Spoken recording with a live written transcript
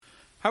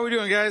How are we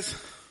doing, guys?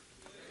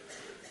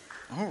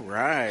 All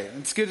right.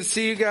 It's good to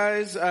see you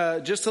guys.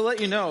 Just to let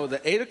you know, the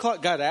 8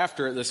 o'clock got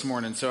after it this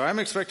morning, so I'm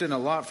expecting a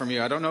lot from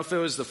you. I don't know if it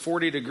was the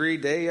 40-degree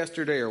day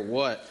yesterday or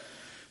what,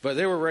 but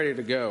they were ready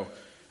to go.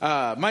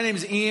 My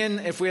name's Ian.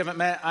 If we haven't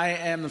met, I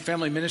am the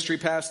family ministry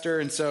pastor,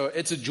 and so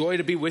it's a joy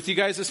to be with you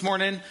guys this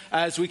morning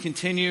as we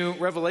continue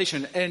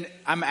Revelation. And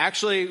I'm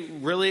actually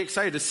really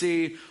excited to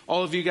see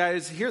all of you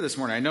guys here this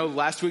morning. I know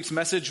last week's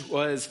message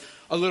was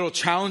a little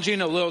challenging,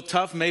 a little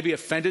tough, maybe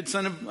offended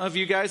some of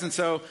you guys, and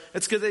so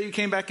it's good that you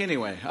came back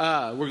anyway.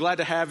 We're glad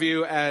to have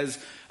you as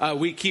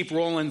we keep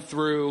rolling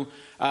through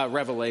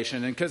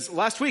Revelation. And because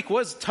last week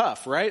was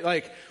tough, right?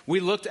 Like, we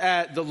looked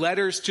at the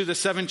letters to the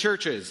 7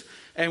 churches,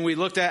 and we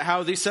looked at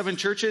how these 7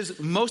 churches,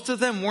 most of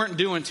them weren't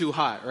doing too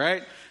hot,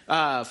 right?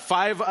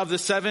 5 of the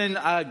 7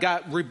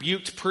 got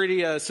rebuked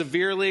pretty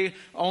severely.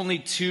 Only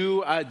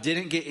 2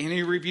 didn't get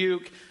any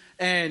rebuke.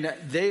 And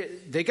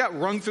they got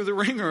rung through the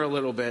ringer a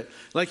little bit.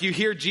 Like, you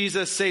hear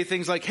Jesus say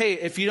things like, hey,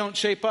 if you don't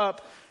shape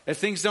up, if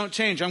things don't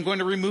change, I'm going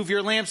to remove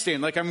your lampstand.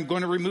 Like, I'm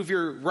going to remove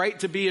your right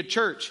to be a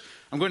church.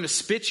 I'm going to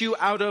spit you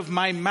out of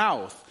my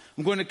mouth.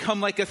 I'm going to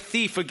come like a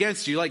thief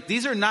against you. Like,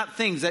 these are not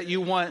things that you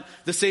want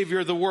the Savior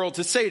of the world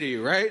to say to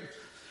you, right?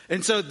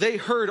 And so they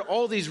heard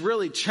all these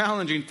really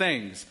challenging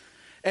things.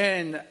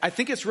 And I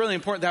think it's really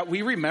important that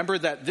we remember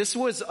that this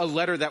was a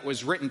letter that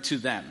was written to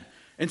them.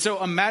 And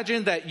so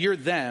imagine that you're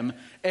them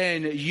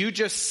and you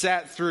just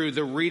sat through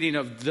the reading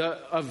of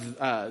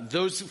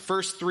those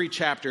first 3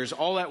 chapters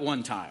all at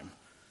one time.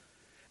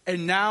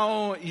 And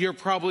now you're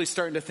probably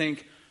starting to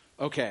think,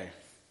 okay,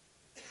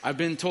 I've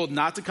been told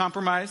not to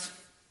compromise.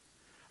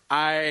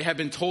 I have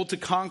been told to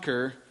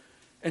conquer,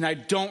 and I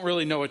don't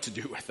really know what to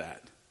do with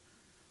that.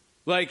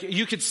 Like,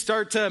 you could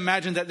start to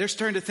imagine that they're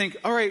starting to think,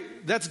 all right,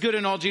 that's good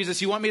and all,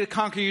 Jesus. You want me to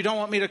conquer, you don't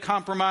want me to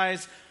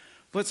compromise.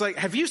 But it's like,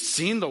 have you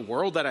seen the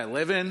world that I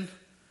live in?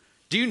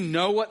 Do you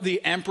know what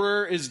the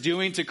emperor is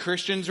doing to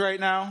Christians right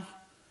now?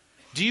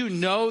 Do you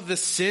know the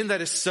sin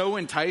that is so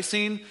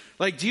enticing?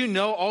 Like, do you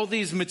know all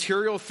these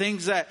material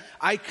things that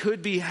I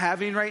could be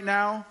having right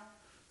now?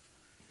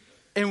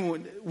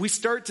 And we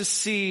start to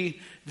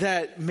see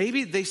that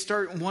maybe they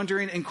start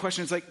wondering and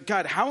questions like,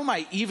 God, how am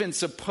I even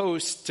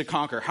supposed to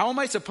conquer? How am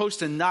I supposed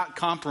to not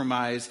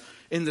compromise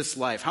in this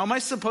life? How am I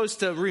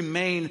supposed to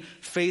remain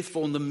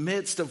faithful in the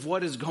midst of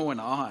what is going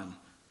on?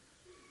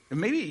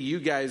 And maybe you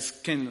guys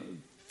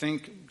can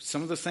think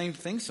some of the same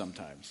things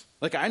sometimes.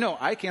 Like, I know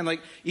I can,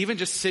 like, even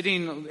just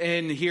sitting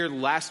in here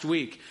last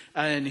week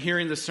and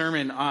hearing the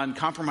sermon on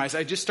compromise,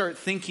 I just start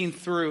thinking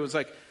through, it's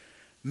like,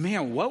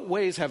 man, what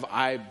ways have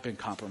I been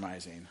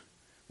compromising?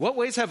 What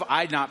ways have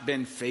I not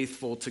been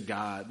faithful to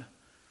God?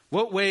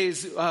 What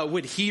ways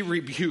would he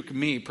rebuke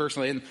me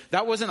personally? And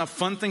that wasn't a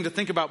fun thing to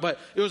think about, but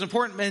it was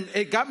important. And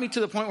it got me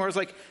to the point where I was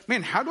like,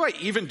 man, how do I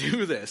even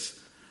do this?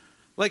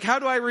 Like, how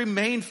do I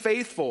remain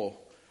faithful?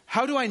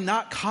 How do I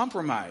not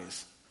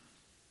compromise?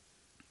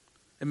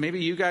 And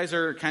maybe you guys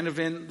are kind of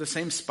in the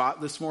same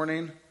spot this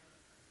morning.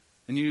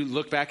 And you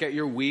look back at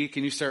your week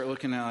and you start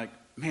looking at, like,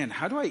 man,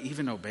 how do I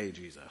even obey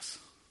Jesus?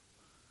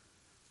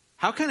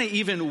 How can I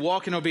even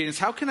walk in obedience?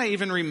 How can I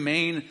even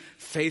remain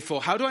faithful?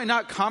 How do I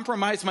not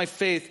compromise my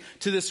faith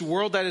to this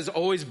world that is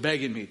always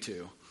begging me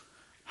to?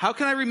 How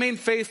can I remain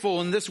faithful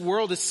when this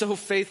world is so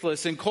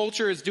faithless and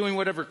culture is doing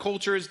whatever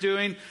culture is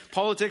doing,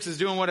 politics is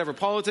doing whatever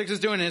politics is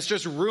doing, and it's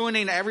just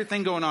ruining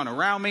everything going on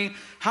around me?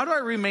 How do I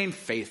remain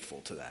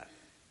faithful to that?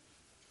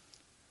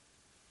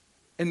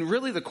 And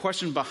really the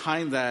question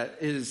behind that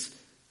is,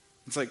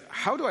 it's like,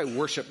 how do I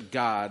worship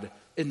God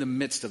in the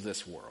midst of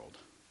this world?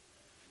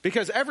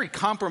 Because every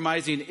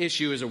compromising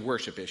issue is a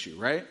worship issue,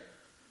 right?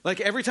 Like,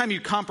 every time you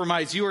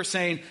compromise, you are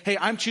saying, hey,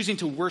 I'm choosing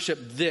to worship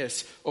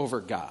this over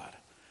God.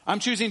 I'm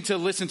choosing to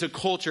listen to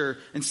culture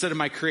instead of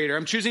my creator.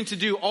 I'm choosing to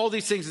do all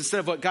these things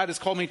instead of what God has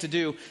called me to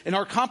do. And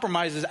our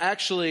compromise is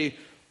actually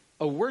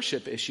a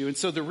worship issue. And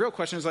so the real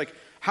question is, like,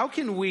 how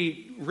can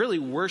we really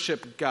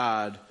worship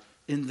God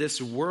in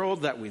this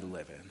world that we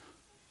live in?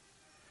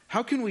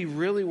 How can we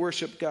really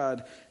worship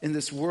God in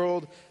this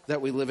world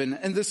that we live in?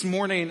 And this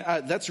morning,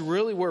 that's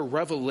really where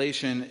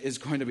Revelation is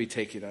going to be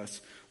taking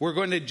us. We're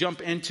going to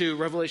jump into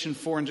Revelation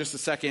 4 in just a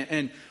second,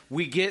 and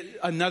we get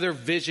another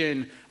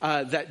vision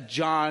that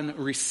John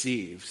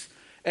receives.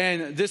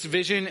 And this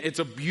vision, it's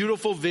a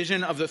beautiful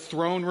vision of the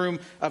throne room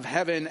of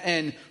heaven.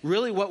 And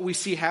really what we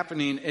see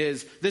happening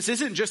is, this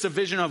isn't just a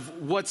vision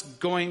of what's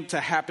going to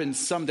happen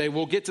someday.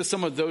 We'll get to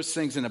some of those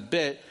things in a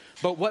bit.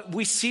 But what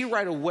we see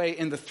right away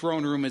in the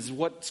throne room is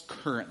what's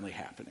currently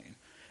happening.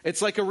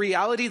 It's like a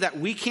reality that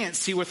we can't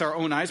see with our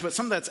own eyes, but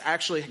something that's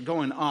actually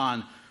going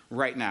on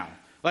right now.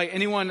 Like,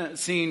 anyone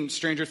seen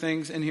Stranger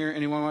Things in here?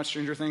 Anyone watch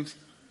Stranger Things?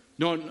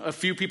 No, a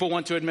few people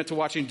want to admit to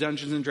watching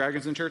Dungeons and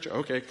Dragons in church.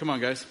 Okay, come on,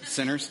 guys,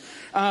 sinners.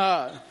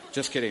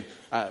 Just kidding.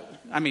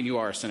 I mean, you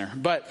are a sinner.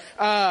 But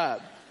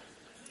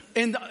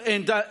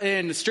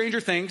in Stranger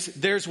Things,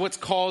 there's what's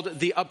called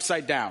the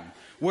Upside Down,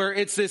 where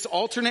it's this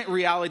alternate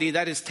reality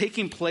that is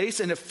taking place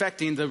and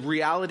affecting the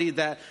reality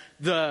that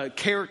the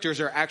characters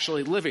are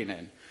actually living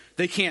in.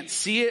 They can't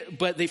see it,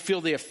 but they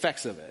feel the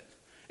effects of it.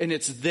 and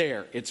it's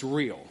there, it's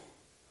real.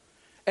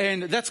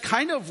 And that's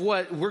kind of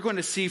what we're going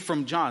to see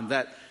from John,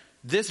 that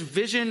this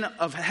vision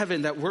of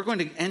heaven that we're going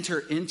to enter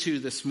into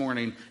this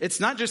morning, it's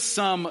not just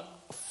some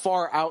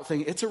far out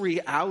thing. It's a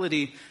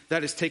reality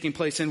that is taking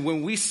place. And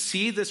when we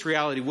see this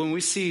reality, when we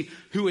see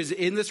who is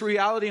in this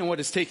reality and what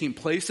is taking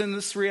place in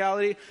this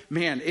reality,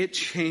 man, it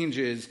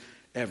changes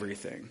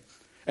everything.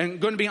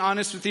 And going to be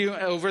honest with you,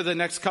 over the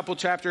next couple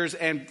chapters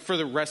and for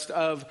the rest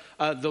of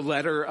the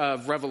letter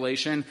of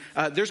Revelation,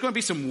 there's going to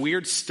be some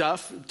weird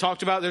stuff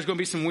talked about. There's going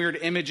to be some weird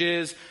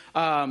images,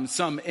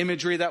 some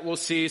imagery that we'll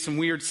see, some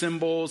weird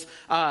symbols.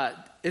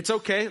 It's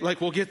okay.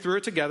 Like, we'll get through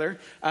it together.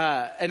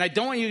 And I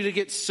don't want you to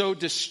get so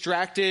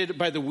distracted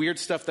by the weird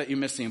stuff that you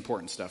miss the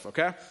important stuff,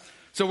 okay?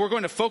 So we're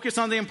going to focus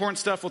on the important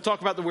stuff. We'll talk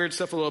about the weird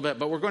stuff a little bit,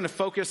 but we're going to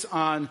focus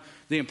on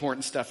the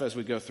important stuff as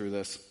we go through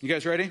this. You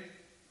guys ready?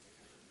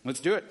 Let's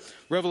do it.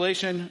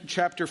 Revelation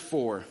chapter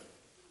 4.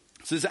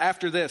 It says,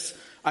 after this,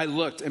 I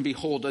looked, and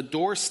behold, a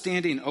door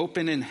standing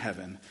open in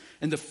heaven.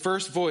 And the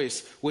first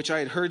voice, which I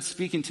had heard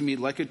speaking to me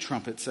like a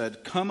trumpet,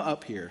 said, come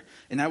up here,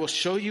 and I will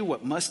show you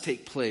what must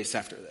take place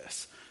after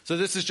this. So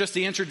this is just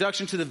the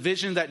introduction to the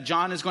vision that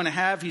John is going to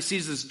have. He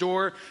sees this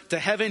door to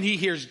heaven. He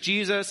hears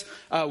Jesus,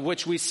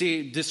 which we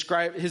see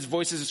described, his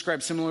voice is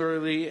described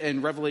similarly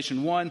in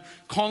Revelation 1,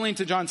 calling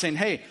to John saying,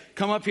 hey,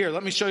 come up here.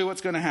 Let me show you what's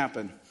going to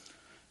happen.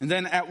 And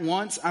then at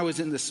once I was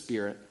in the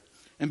Spirit,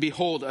 and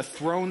behold, a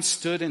throne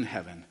stood in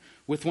heaven,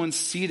 with one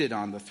seated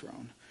on the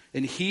throne.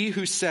 And he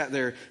who sat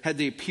there had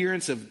the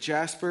appearance of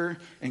jasper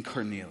and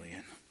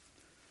carnelian.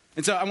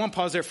 And so I want to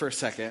pause there for a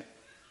second,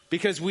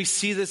 because we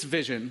see this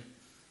vision.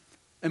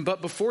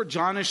 But before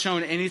John has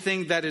shown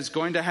anything that is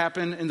going to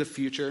happen in the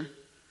future,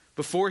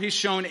 before he's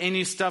shown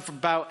any stuff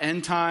about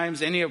end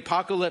times, any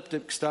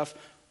apocalyptic stuff,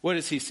 what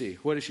does he see?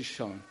 What is he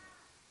showing?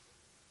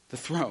 The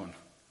throne.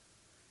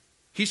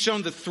 He's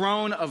shown the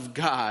throne of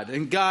God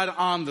and God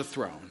on the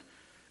throne.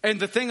 And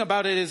the thing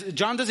about it is,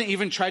 John doesn't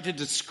even try to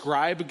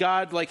describe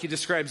God like he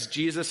describes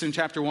Jesus in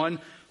chapter 1.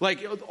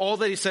 Like, all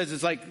that he says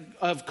is like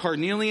of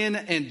carnelian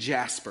and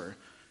jasper.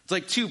 It's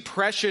like two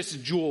precious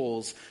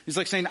jewels. He's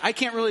like saying, I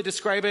can't really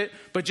describe it,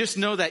 but just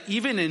know that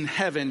even in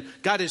heaven,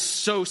 God is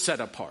so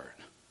set apart.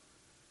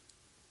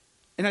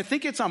 And I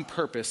think it's on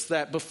purpose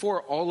that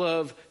before all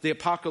of the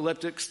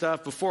apocalyptic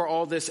stuff, before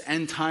all this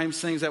end times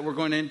things that we're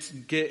going to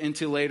get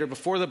into later,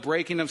 before the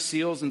breaking of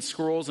seals and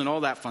scrolls and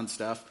all that fun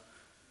stuff,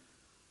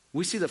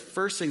 we see the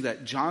first thing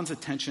that John's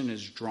attention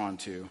is drawn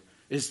to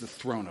is the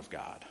throne of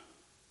God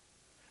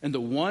and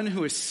the one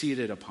who is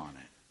seated upon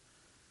it.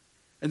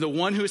 And the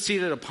one who is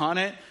seated upon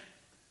it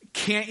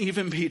can't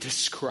even be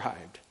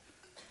described.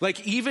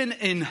 Like, even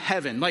in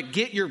heaven, like,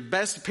 get your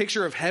best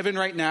picture of heaven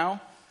right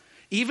now.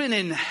 Even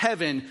in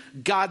heaven,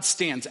 God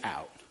stands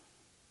out.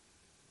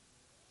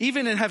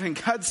 Even in heaven,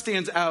 God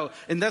stands out.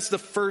 And that's the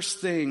first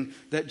thing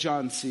that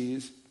John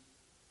sees.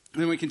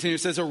 And then we continue.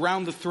 It says,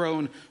 around the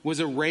throne was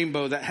a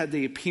rainbow that had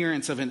the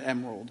appearance of an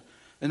emerald.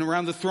 And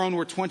around the throne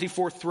were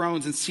 24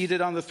 thrones, and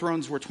seated on the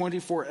thrones were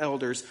 24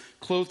 elders,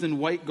 clothed in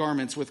white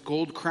garments with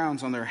gold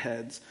crowns on their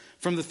heads.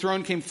 From the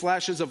throne came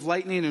flashes of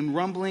lightning and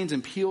rumblings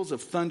and peals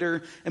of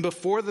thunder. And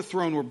before the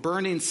throne were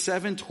burning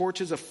 7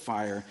 torches of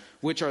fire,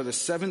 which are the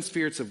 7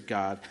 spirits of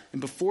God.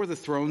 And before the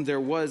throne there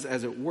was,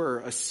 as it were,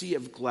 a sea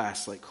of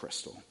glass like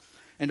crystal.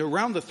 And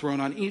around the throne,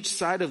 on each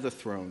side of the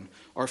throne,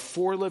 are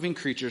 4 living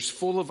creatures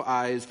full of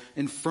eyes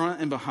in front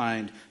and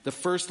behind. The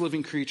first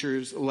living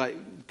creature like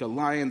a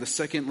lion, the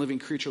second living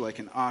creature like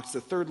an ox,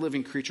 the third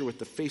living creature with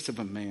the face of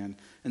a man,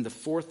 and the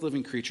fourth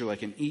living creature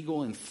like an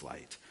eagle in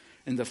flight.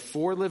 And the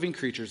 4 living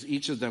creatures,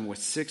 each of them with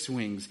 6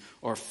 wings,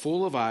 are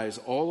full of eyes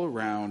all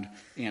around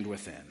and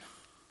within.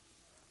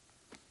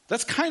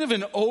 That's kind of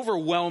an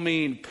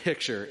overwhelming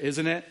picture,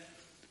 isn't it?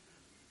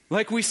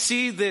 Like, we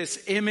see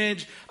this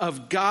image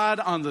of God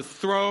on the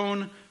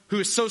throne who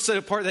is so set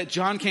apart that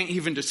John can't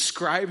even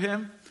describe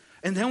him.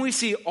 And then we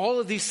see all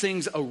of these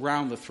things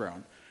around the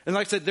throne. And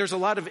like I said, there's a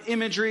lot of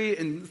imagery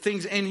and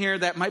things in here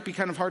that might be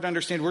kind of hard to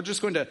understand. We're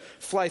just going to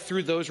fly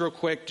through those real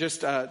quick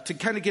just to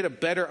kind of get a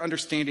better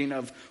understanding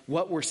of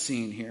what we're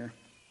seeing here.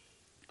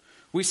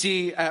 We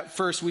see, at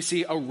first, we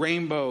see a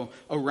rainbow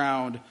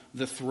around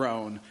the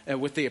throne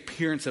with the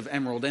appearance of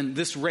emerald. And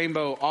this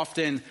rainbow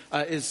often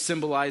is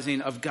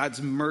symbolizing of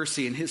God's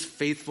mercy and his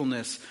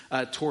faithfulness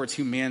towards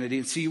humanity.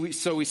 And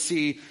so we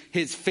see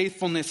his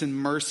faithfulness and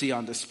mercy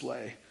on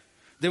display.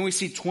 Then we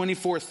see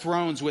 24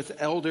 thrones with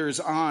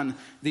elders on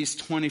these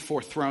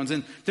 24 thrones.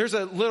 And there's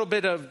a little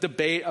bit of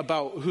debate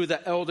about who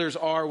the elders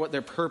are, what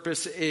their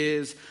purpose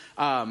is.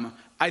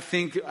 I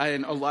think,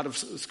 and a lot of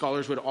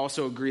scholars would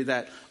also agree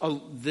that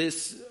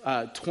this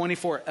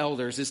 24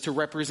 elders is to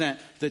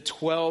represent the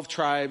 12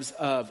 tribes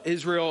of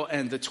Israel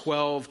and the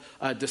 12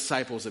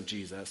 disciples of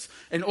Jesus.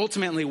 And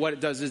ultimately what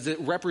it does is it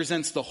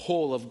represents the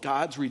whole of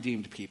God's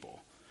redeemed people.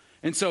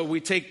 And so we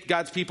take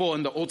God's people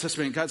in the Old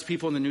Testament, God's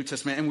people in the New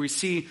Testament, and we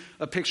see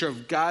a picture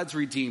of God's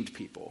redeemed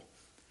people.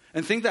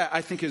 And the thing that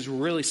I think is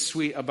really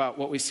sweet about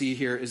what we see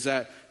here is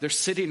that they're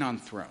sitting on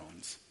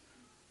thrones.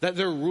 that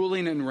they're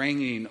ruling and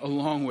reigning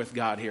along with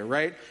God here,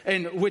 right?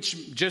 And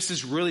which just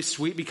is really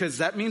sweet because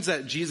that means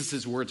that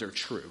Jesus' words are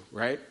true,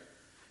 right?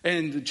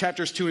 And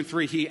chapters 2 and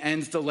 3, he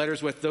ends the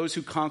letters with, those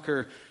who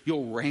conquer,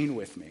 you'll reign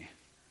with me.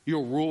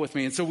 You'll rule with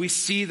me. And so we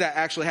see that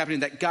actually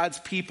happening, that God's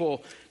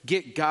people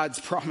get God's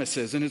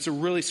promises. And it's a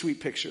really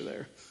sweet picture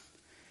there.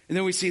 And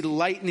then we see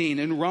lightning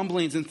and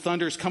rumblings and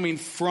thunders coming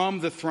from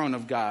the throne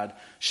of God,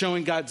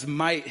 showing God's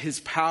might, his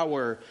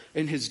power,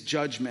 and his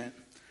judgment.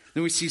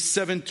 Then we see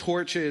 7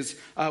 torches,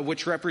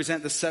 which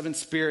represent the 7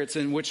 spirits,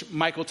 and which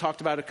Michael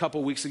talked about a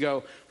couple weeks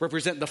ago,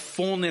 represent the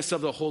fullness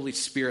of the Holy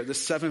Spirit, the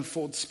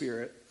 7-fold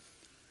Spirit.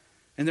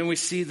 And then we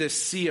see this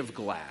sea of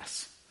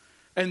glass.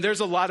 And there's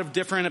a lot of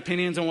different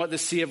opinions on what the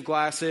sea of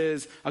glass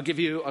is. I'll give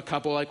you a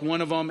couple. Like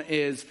one of them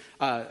is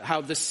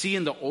how the sea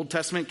in the Old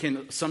Testament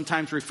can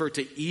sometimes refer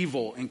to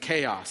evil and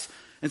chaos.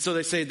 And so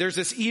they say there's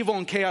this evil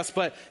and chaos,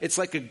 but it's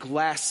like a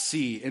glass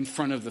sea in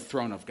front of the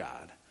throne of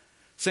God.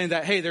 Saying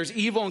that, hey, there's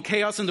evil and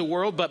chaos in the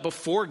world, but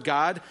before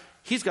God,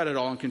 he's got it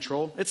all in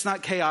control. It's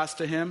not chaos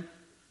to him.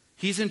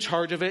 He's in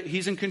charge of it.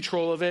 He's in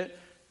control of it.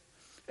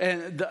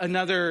 And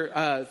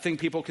another thing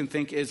people can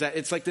think is that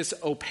it's like this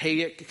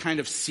opaque kind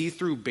of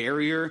see-through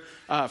barrier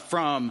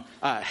from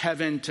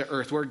heaven to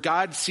earth, where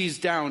God sees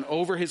down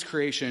over his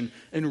creation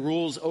and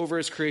rules over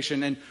his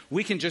creation, and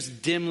we can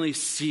just dimly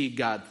see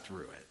God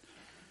through it.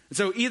 And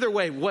so either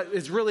way, what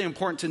is really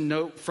important to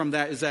note from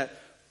that is that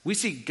we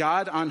see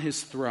God on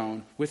his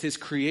throne with his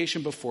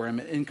creation before him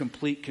in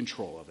complete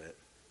control of it,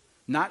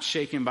 not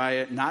shaken by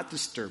it, not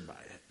disturbed by it.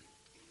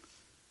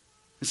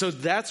 And so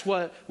that's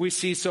what we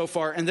see so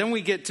far. And then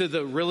we get to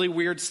the really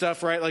weird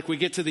stuff, right? Like we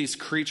get to these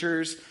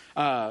creatures,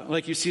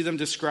 like you see them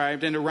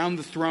described. And around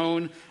the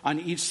throne, on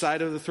each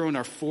side of the throne,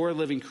 are 4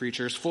 living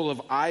creatures full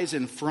of eyes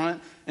in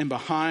front and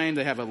behind.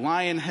 They have a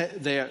lion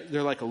head.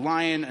 They're like a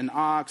lion, an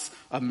ox,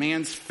 a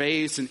man's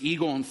face, an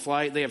eagle in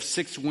flight. They have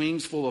 6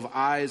 wings full of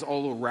eyes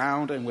all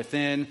around and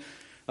within.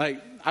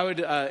 Like, I would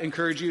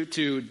encourage you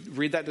to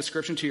read that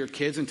description to your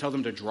kids and tell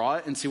them to draw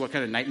it and see what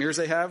kind of nightmares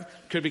they have.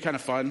 Could be kind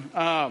of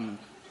fun.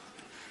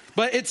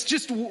 But it's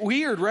just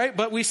weird, right?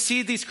 But we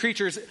see these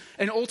creatures,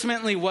 and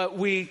ultimately what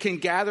we can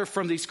gather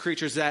from these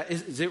creatures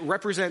is it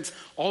represents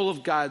all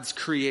of God's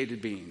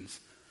created beings.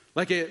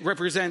 Like it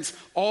represents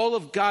all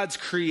of God's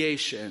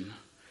creation.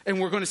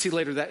 And we're going to see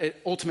later that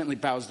it ultimately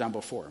bows down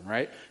before him,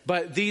 right?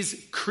 But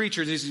these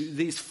creatures,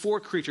 these 4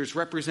 creatures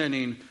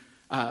representing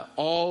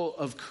all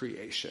of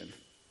creation.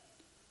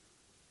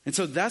 And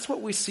so that's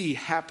what we see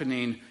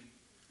happening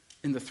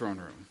in the throne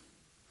room.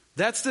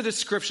 That's the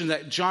description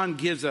that John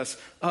gives us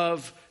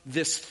of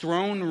this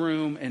throne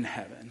room in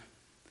heaven.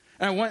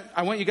 And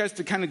I want you guys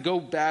to kind of go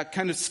back,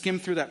 kind of skim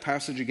through that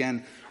passage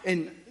again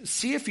and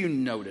see if you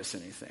notice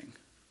anything.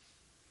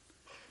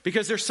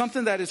 Because there's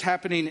something that is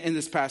happening in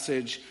this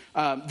passage.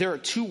 There are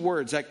 2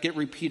 words that get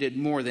repeated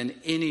more than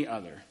any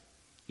other.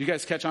 You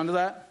guys catch on to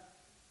that?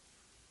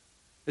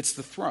 It's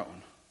the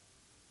throne.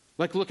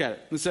 Like, look at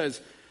it. It says,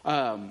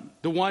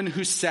 the one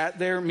who sat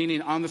there,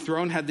 meaning on the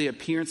throne, had the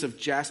appearance of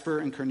jasper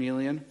and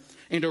carnelian.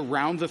 And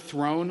around the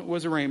throne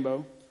was a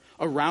rainbow.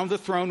 Around the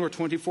throne were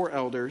 24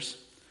 elders.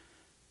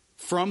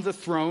 From the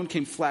throne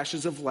came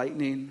flashes of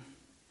lightning.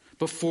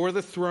 Before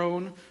the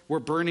throne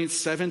were burning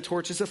 7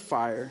 torches of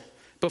fire.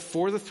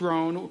 Before the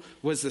throne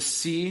was the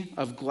sea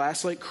of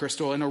glass like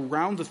crystal. And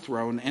around the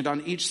throne and on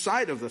each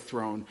side of the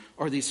throne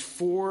are these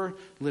 4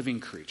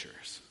 living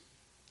creatures.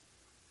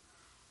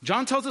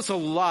 John tells us a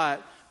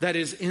lot that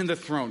is in the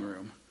throne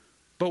room.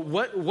 But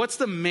what's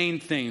the main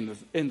thing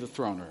in the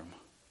throne room?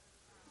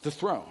 The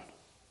throne.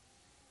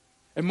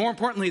 And more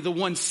importantly, the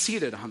one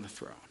seated on the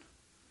throne.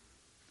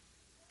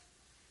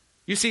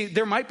 You see,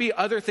 there might be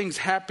other things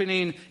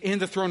happening in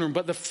the throne room,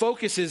 but the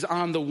focus is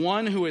on the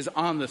one who is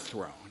on the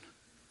throne.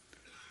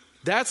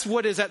 That's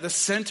what is at the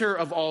center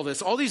of all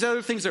this. All these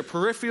other things are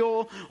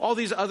peripheral. All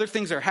these other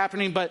things are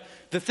happening, but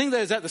the thing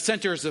that is at the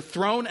center is the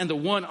throne and the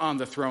one on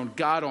the throne,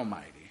 God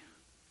Almighty.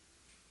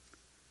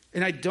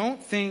 And I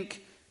don't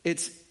think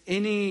it's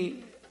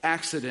any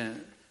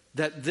accident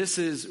that this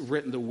is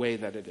written the way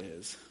that it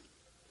is.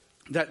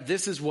 That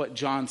this is what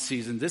John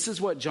sees, and this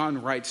is what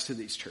John writes to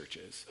these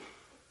churches.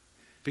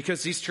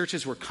 Because these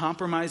churches were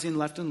compromising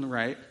left and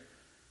right.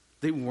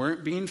 They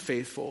weren't being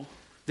faithful.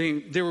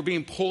 They were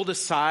being pulled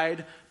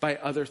aside by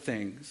other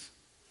things.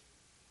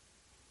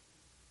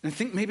 And I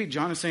think maybe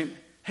John is saying,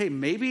 hey,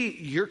 maybe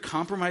you're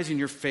compromising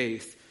your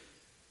faith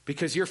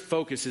because your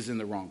focus is in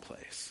the wrong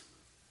place.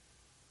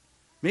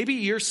 Maybe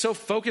you're so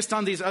focused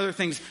on these other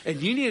things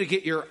and you need to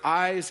get your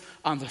eyes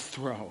on the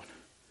throne.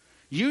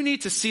 You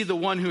need to see the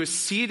one who is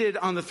seated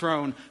on the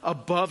throne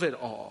above it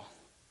all.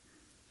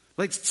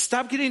 Like,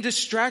 stop getting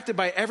distracted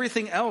by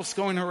everything else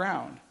going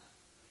around.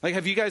 Like,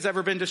 have you guys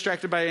ever been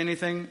distracted by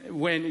anything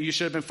when you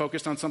should have been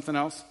focused on something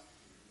else?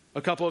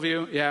 A couple of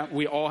you? Yeah,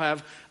 we all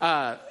have.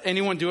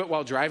 Anyone do it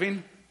while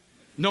driving?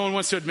 No one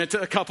wants to admit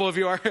to a couple of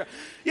you are.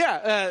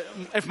 Yeah,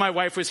 if my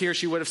wife was here,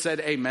 she would have said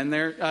amen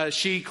there.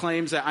 She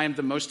claims that I am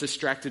the most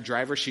distracted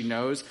driver she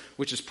knows,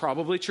 which is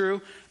probably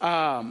true.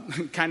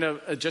 Kind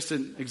of just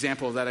an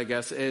example of that, I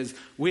guess, is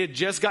we had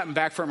just gotten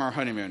back from our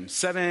honeymoon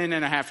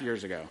 7.5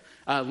 years ago.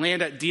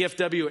 Land at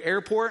DFW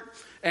Airport,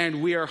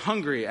 and we are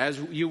hungry, as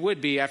you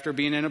would be after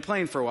being in a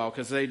plane for a while,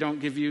 because they don't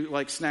give you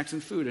like snacks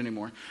and food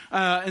anymore.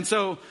 And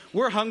so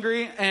we're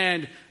hungry,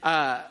 and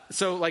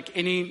so like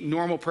any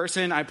normal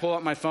person, I pull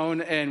out my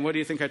phone, and what do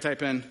you think I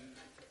type in?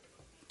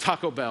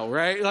 Taco Bell,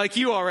 right? Like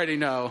you already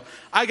know.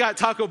 I got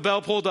Taco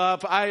Bell pulled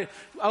up. I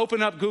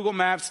open up Google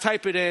Maps,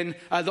 type it in.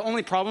 The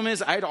only problem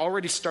is I'd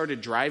already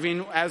started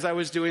driving as I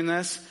was doing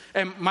this.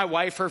 And my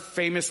wife, her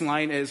famous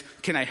line is,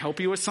 "Can I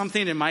help you with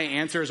something?" And my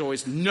answer is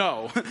always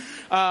no.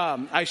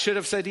 I should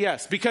have said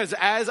yes. Because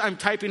as I'm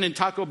typing in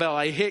Taco Bell,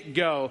 I hit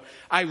go.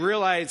 I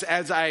realize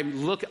as I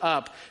look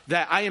up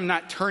that I am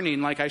not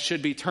turning like I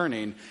should be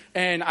turning.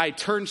 And I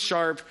turn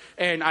sharp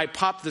and I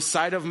pop the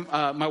side of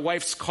my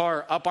wife's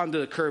car up onto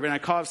the curb, and I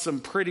caused some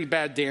pretty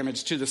bad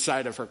damage to the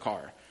side of her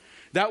car.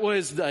 That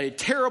was a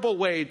terrible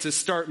way to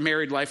start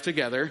married life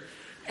together,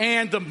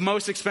 and the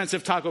most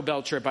expensive Taco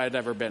Bell trip I had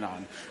ever been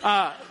on.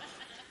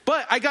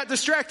 But I got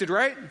distracted,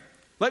 right?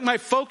 Like my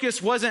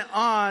focus wasn't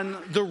on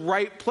the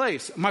right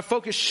place. My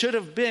focus should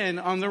have been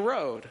on the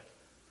road.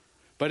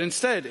 But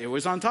instead, it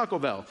was on Taco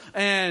Bell,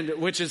 and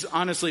which is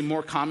honestly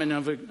more common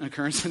of an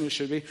occurrence than it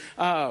should be.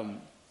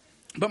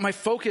 But my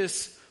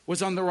focus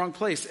was on the wrong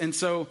place, and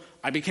so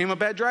I became a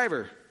bad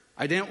driver.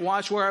 I didn't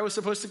watch where I was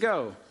supposed to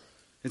go.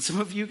 And some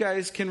of you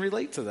guys can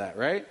relate to that,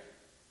 right?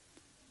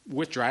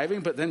 With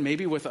driving, but then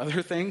maybe with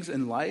other things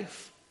in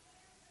life.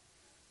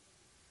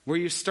 Where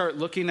you start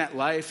looking at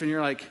life and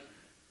you're like,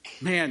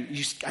 man,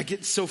 I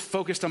get so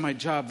focused on my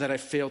job that I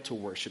fail to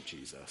worship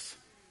Jesus.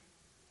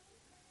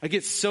 I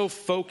get so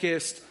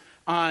focused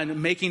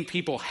on making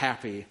people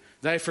happy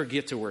that I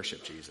forget to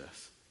worship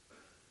Jesus.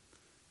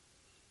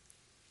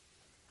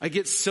 I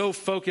get so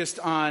focused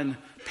on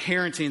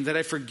parenting that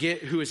I forget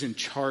who is in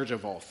charge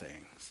of all things.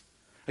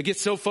 I get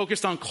so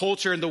focused on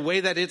culture and the way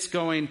that it's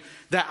going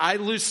that I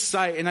lose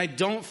sight and I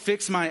don't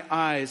fix my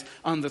eyes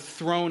on the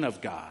throne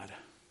of God.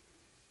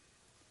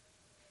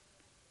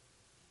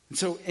 And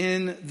so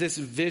in this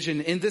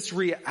vision, in this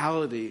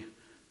reality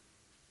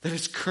that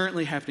is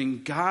currently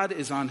happening, God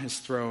is on his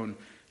throne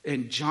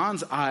and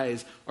John's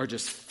eyes are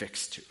just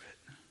fixed to it.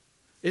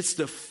 It's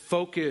the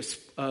focus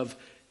of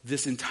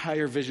this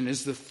entire vision,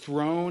 is the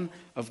throne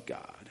of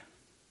God.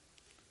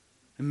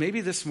 And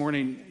maybe this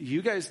morning,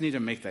 you guys need to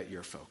make that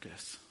your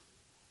focus.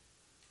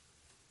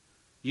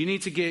 You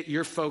need to get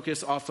your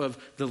focus off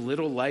of the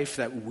little life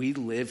that we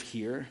live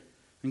here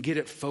and get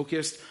it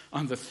focused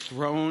on the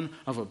throne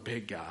of a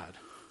big God.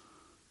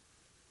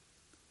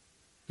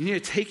 You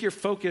need to take your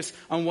focus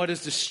on what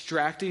is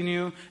distracting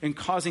you and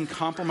causing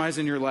compromise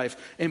in your life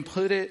and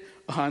put it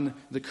on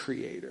the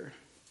Creator.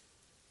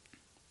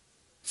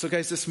 So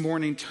guys, this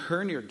morning,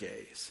 turn your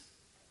gaze.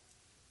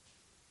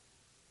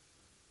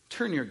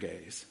 Turn your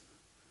gaze.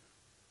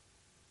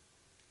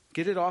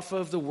 Get it off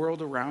of the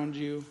world around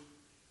you.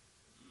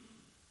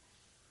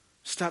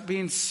 Stop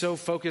being so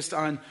focused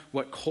on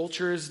what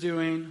culture is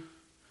doing.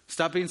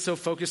 Stop being so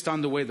focused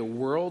on the way the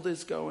world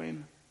is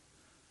going.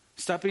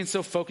 Stop being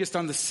so focused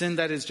on the sin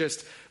that is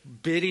just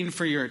bidding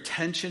for your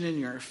attention and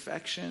your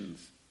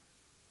affections.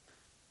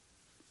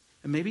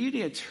 And maybe you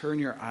need to turn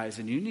your eyes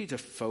and you need to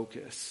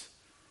focus.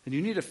 And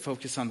you need to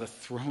focus on the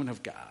throne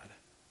of God,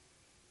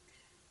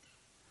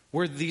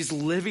 where these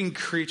living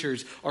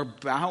creatures are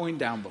bowing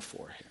down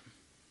before him.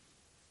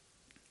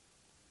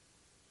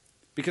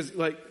 Because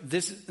like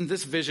in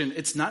this vision,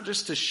 it's not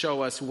just to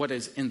show us what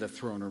is in the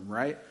throne room,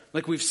 right?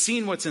 Like we've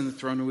seen what's in the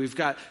throne room. We've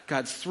got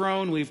God's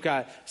throne. We've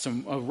got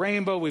a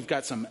rainbow. We've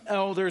got some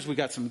elders. We've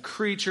got some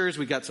creatures.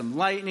 We've got some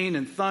lightning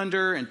and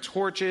thunder and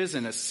torches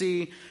and a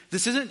sea.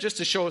 This isn't just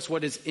to show us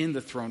what is in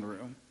the throne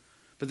room,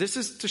 but this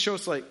is to show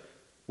us like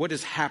what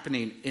is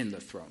happening in the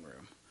throne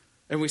room.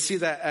 And we see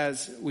that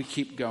as we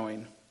keep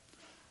going.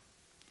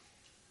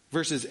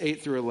 Verses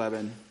 8 through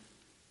 11.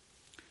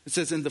 It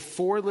says, "And the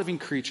 4 living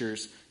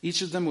creatures,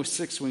 each of them with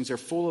 6 wings, are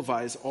full of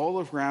eyes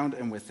all around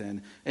and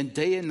within. And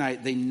day and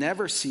night they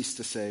never cease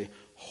to say,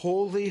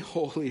 'Holy,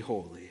 holy,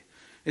 holy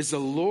is the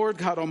Lord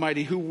God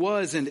Almighty, who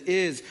was and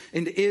is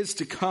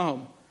to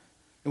come.'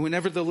 And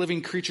whenever the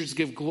living creatures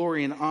give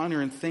glory and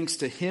honor and thanks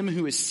to him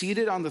who is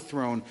seated on the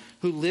throne,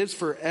 who lives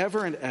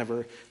forever and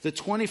ever, the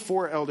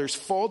 24 elders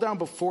fall down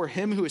before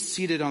him who is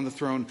seated on the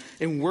throne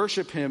and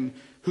worship him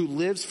who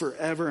lives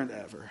forever and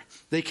ever.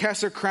 They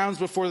cast their crowns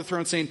before the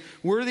throne, saying,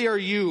 'Worthy are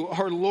you,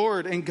 our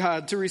Lord and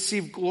God, to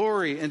receive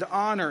glory and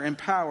honor and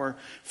power,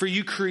 for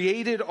you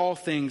created all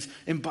things,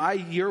 and by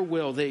your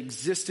will they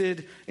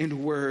existed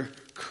and were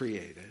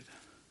created.'"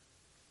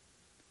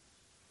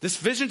 This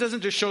vision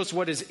doesn't just show us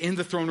what is in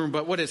the throne room,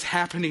 but what is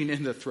happening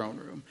in the throne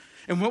room.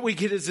 And what we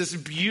get is this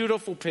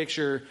beautiful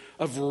picture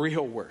of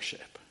real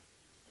worship.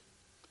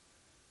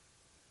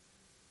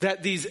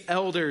 that these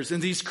elders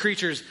and these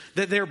creatures,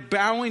 that they're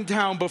bowing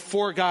down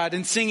before God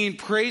and singing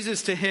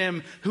praises to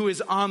him who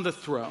is on the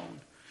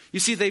throne. You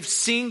see, they've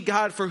seen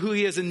God for who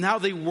he is, and now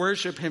they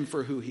worship him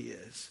for who he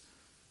is.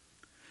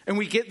 And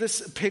we get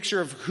this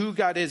picture of who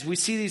God is. We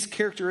see these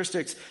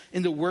characteristics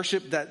in the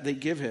worship that they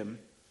give him.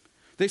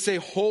 They say,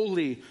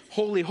 holy,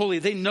 holy, holy.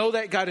 They know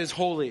that God is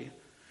holy,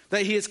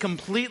 that he is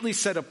completely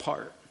set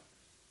apart,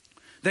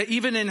 that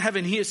even in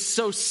heaven, he is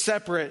so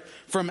separate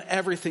from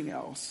everything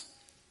else.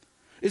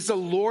 It's the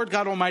Lord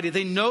God Almighty.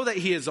 They know that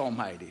he is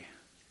almighty.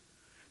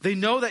 They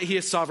know that he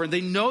is sovereign.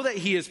 They know that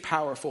he is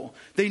powerful.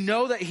 They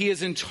know that he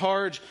is in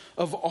charge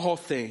of all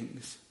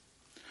things,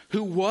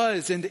 who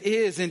was and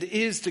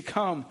is to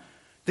come.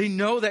 They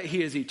know that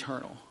he is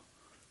eternal.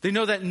 They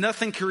know that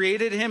nothing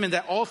created him and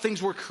that all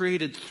things were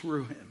created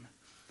through him.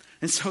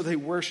 And so they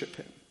worship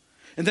him.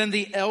 And then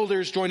the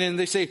elders join in and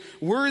they say,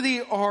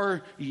 worthy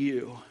are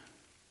you.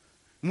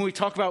 When we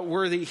talk about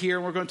worthy here,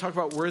 and we're going to talk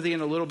about worthy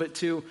in a little bit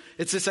too,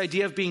 it's this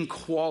idea of being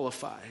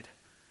qualified.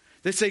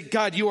 They say,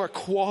 God, you are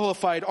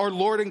qualified. Our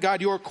Lord and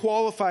God, you are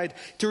qualified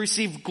to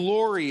receive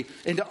glory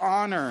and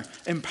honor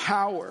and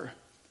power.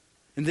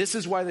 And this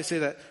is why they say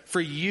that.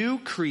 For you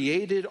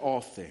created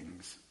all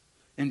things,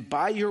 and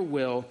by your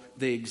will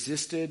they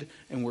existed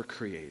and were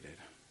created.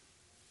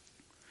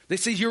 They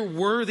say you're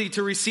worthy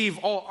to receive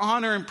all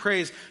honor and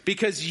praise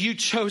because you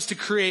chose to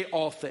create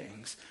all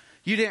things.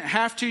 You didn't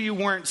have to. You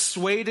weren't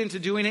swayed into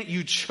doing it.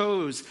 You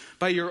chose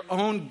by your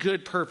own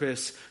good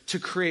purpose to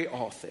create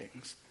all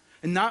things.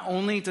 And not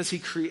only does he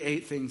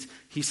create things,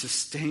 he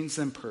sustains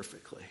them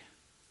perfectly.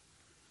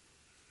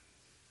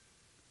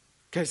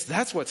 Guys,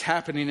 that's what's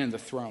happening in the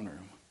throne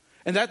room.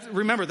 And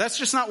remember, that's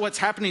just not what's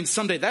happening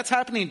someday. That's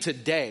happening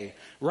today,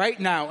 right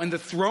now. In the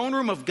throne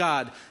room of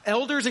God,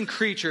 elders and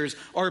creatures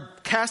are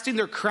casting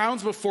their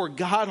crowns before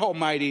God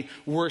Almighty,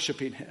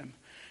 worshiping him.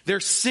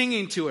 They're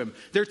singing to him.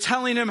 They're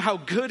telling him how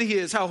good he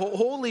is, how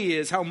holy he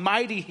is, how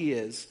mighty he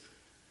is.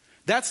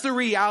 That's the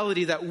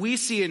reality that we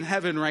see in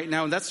heaven right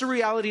now. And that's the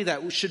reality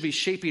that should be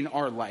shaping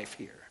our life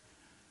here.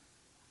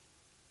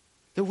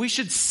 That we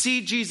should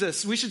see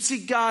Jesus. We should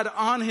see God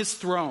on his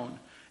throne,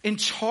 in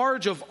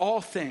charge of all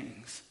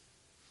things.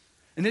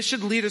 And this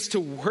should lead us to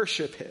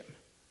worship him.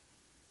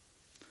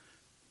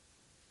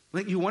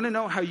 Like, you want to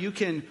know how you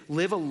can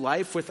live a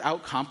life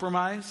without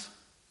compromise?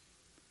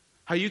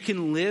 How you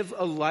can live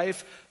a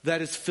life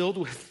that is filled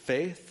with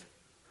faith?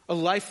 A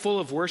life full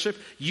of worship?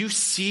 You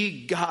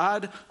see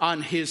God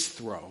on his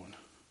throne.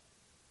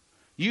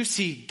 You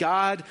see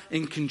God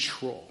in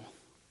control.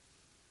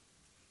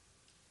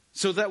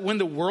 So that when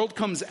the world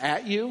comes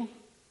at you,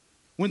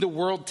 when the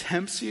world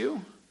tempts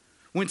you,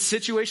 when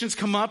situations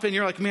come up and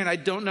you're like, man, I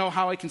don't know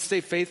how I can stay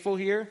faithful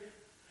here.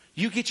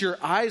 You get your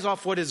eyes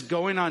off what is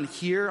going on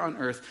here on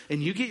earth,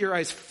 and you get your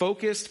eyes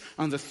focused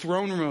on the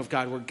throne room of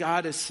God, where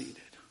God is seated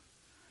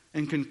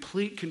in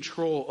complete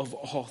control of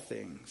all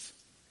things.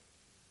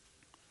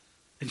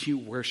 And you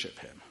worship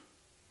him.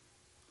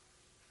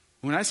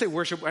 When I say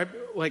worship,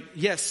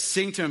 yes,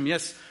 sing to him.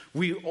 Yes,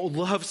 we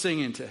love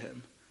singing to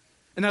him.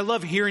 And I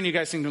love hearing you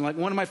guys sing to him. Like,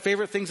 one of my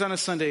favorite things on a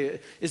Sunday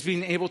is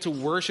being able to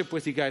worship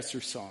with you guys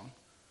through song.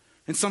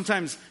 And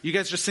sometimes you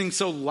guys just sing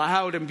so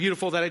loud and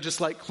beautiful that I just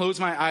close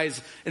my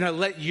eyes and I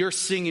let your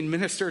singing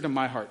minister to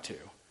my heart too.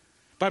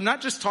 But I'm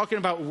not just talking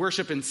about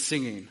worship and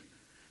singing,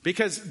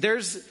 because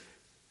there's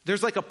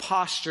like a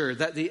posture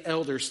that the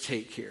elders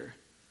take here.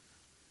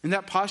 And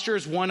that posture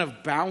is one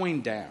of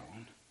bowing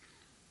down.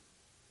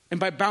 And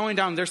by bowing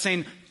down, they're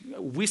saying,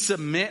 we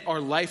submit our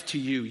life to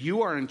you.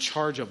 You are in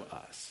charge of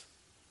us.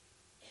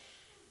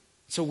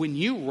 So when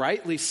you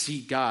rightly see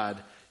God,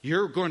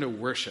 you're going to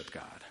worship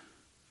God.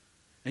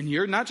 And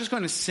you're not just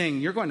going to sing,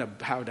 you're going to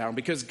bow down,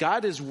 because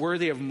God is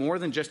worthy of more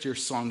than just your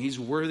song. He's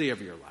worthy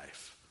of your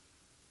life.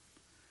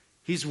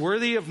 He's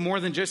worthy of more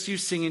than just you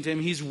singing to him.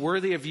 He's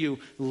worthy of you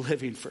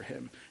living for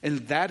him. And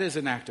that is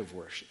an act of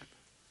worship.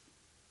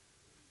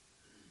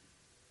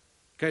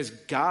 Guys,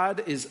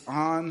 God is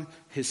on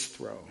his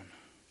throne,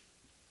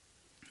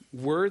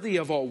 worthy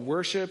of all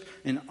worship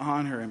and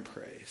honor and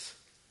praise.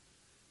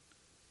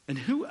 And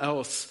who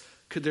else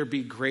could there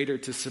be greater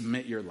to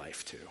submit your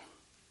life to?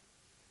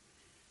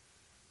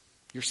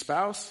 Your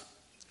spouse?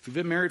 If you've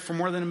been married for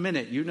more than a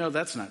minute, you know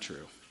that's not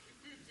true.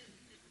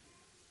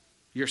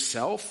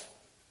 Yourself?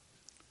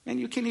 And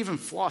you can't even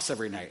floss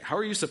every night. How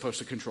are you supposed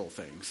to control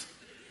things?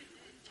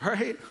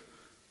 Right?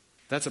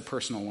 That's a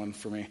personal one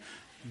for me.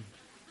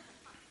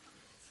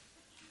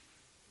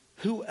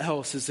 Who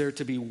else is there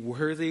to be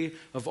worthy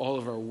of all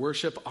of our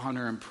worship,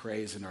 honor, and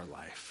praise in our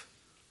life?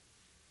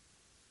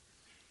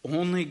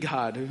 Only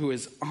God, who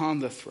is on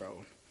the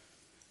throne.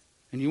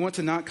 And you want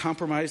to not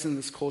compromise in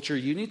this culture,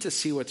 you need to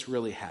see what's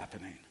really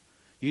happening.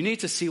 You need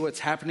to see what's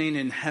happening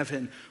in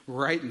heaven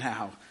right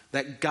now.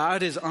 That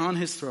God is on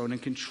his throne in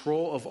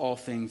control of all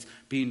things,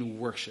 being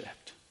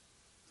worshipped.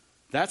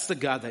 That's the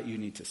God that you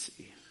need to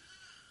see.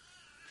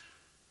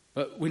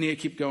 But we need to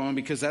keep going,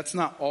 because that's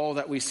not all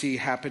that we see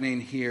happening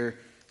here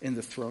in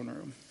the throne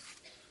room.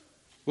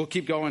 We'll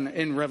keep going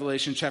in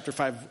Revelation chapter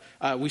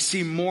 5. We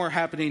see more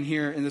happening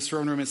here in this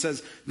throne room. It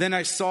says, "Then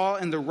I saw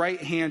in the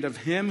right hand of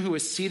him who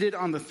is seated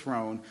on the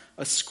throne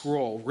a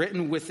scroll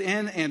written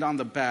within and on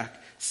the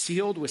back,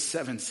 sealed with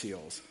 7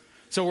 seals."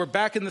 So we're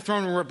back in the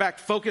throne room. We're back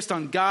focused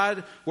on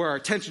God, where our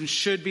attention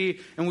should be.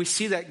 And we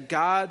see that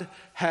God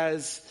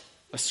has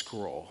a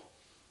scroll.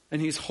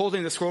 And he's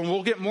holding the scroll. And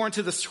we'll get more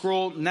into the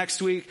scroll next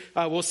week.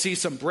 We'll see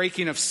some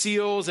breaking of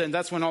seals. And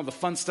that's when all the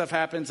fun stuff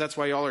happens. That's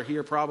why y'all are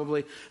here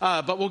probably.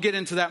 But we'll get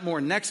into that more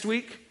next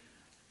week.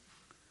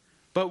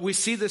 But we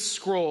see this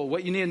scroll.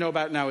 What you need to know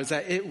about now is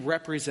that it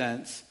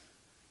represents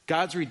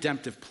God's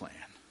redemptive plan.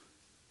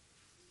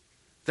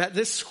 That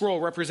this scroll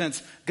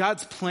represents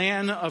God's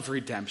plan of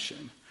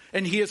redemption.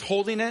 And he is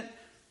holding it.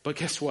 But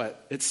guess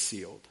what? It's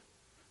sealed.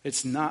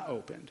 It's not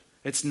opened.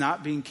 It's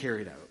not being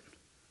carried out.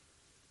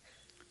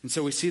 And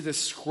so we see this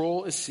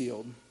scroll is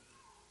sealed.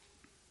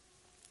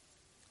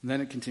 And then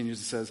it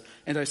continues, it says,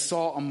 "And I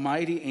saw a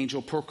mighty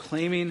angel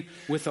proclaiming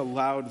with a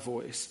loud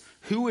voice,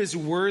 'Who is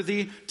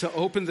worthy to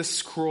open the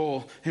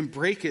scroll and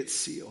break its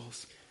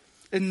seals?'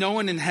 And no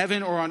one in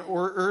heaven or on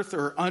earth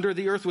or under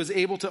the earth was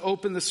able to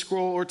open the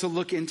scroll or to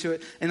look into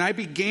it. And I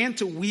began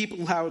to weep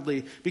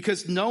loudly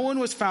because no one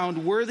was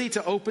found worthy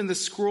to open the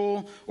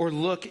scroll or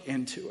look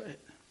into it."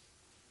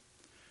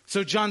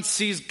 So John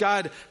sees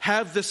God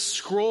have the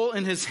scroll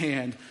in his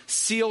hand,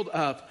 sealed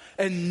up,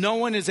 and no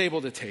one is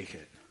able to take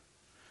it.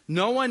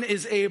 No one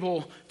is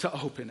able to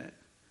open it.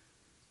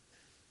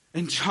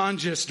 And John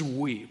just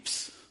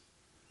weeps,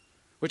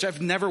 which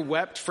I've never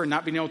wept for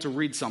not being able to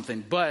read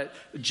something, but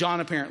John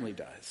apparently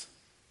does.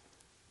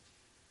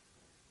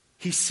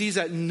 He sees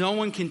that no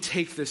one can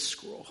take this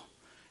scroll,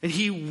 and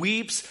he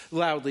weeps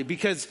loudly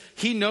because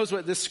he knows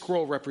what this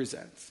scroll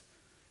represents.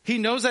 He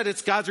knows that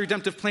it's God's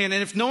redemptive plan.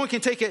 And if no one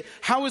can take it,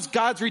 how is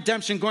God's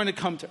redemption going to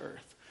come to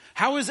earth?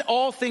 How is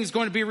all things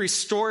going to be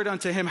restored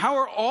unto him? How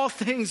are all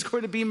things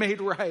going to be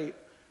made right?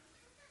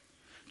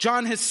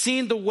 John has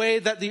seen the way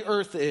that the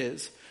earth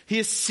is. He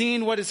has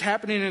seen what is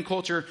happening in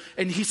culture,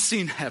 and he's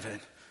seen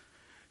heaven.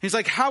 He's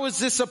like, how is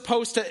this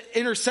supposed to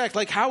intersect?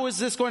 Like, how is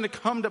this going to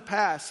come to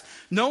pass?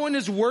 No one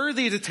is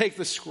worthy to take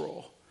the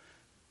scroll.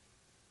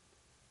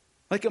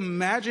 Like,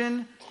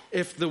 imagine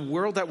if the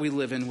world that we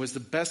live in was the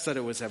best that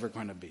it was ever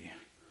going to be.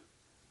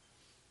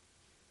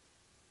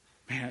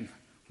 Man,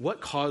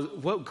 what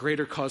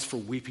greater cause for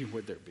weeping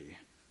would there be?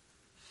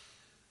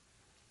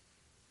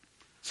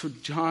 So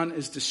John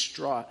is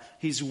distraught.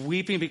 He's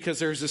weeping because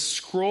there's a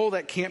scroll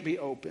that can't be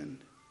opened.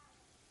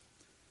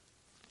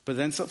 But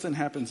then something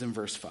happens in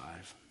verse 5.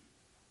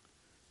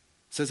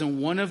 It says, "And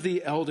one of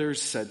the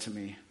elders said to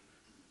me,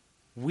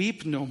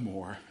 'Weep no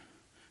more.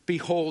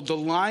 Behold, the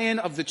Lion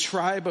of the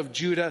tribe of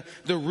Judah,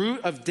 the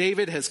Root of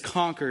David, has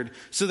conquered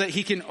so that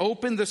he can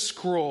open the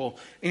scroll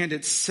and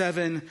its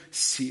 7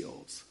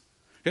 seals.'"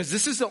 Because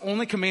this is the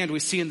only command we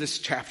see in this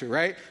chapter,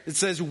 right? It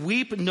says,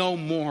 "Weep no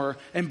more,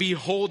 and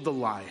behold the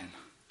Lion."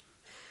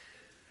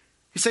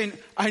 He's saying,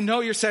 I know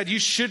you're sad. You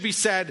should be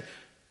sad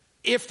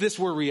if this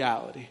were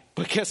reality.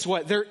 But guess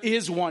what? There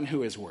is one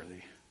who is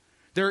worthy.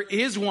 There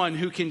is one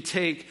who can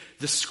take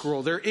the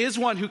scroll. There is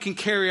one who can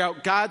carry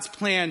out God's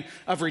plan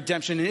of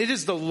redemption. And it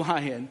is the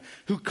Lion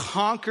who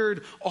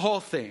conquered all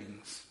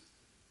things.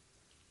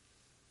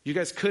 You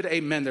guys could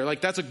amen there.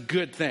 Like, that's a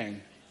good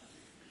thing.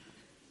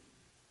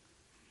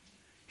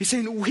 He's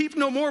saying, weep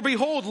no more.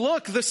 Behold,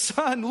 look, the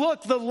Son,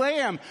 look, the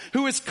Lamb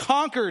who is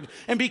conquered.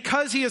 And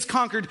because he has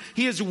conquered,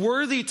 he is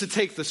worthy to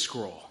take the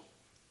scroll.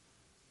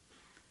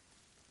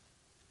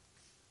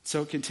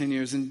 So it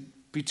continues, and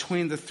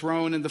between the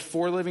throne and the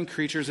 4 living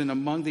creatures and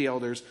among the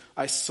elders,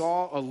 I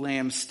saw a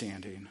lamb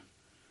standing,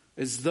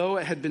 as though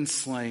it had been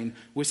slain,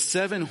 with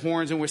 7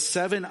 horns and with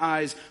 7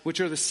 eyes,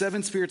 which are the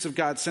 7 spirits of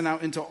God sent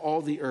out into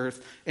all the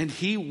earth. And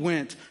he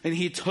went and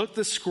he took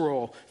the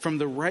scroll from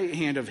the right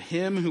hand of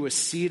him who is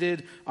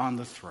seated on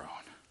the throne.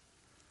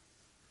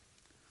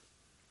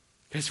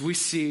 As we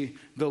see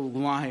the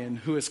Lion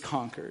who is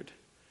conquered.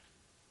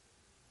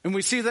 And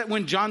we see that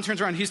when John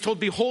turns around, he's told,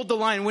 "Behold the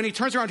Lion." When he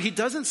turns around, he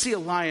doesn't see a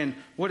lion.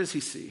 What does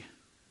he see?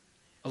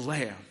 A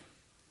lamb.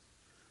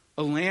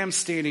 A lamb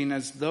standing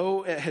as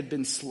though it had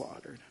been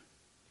slaughtered.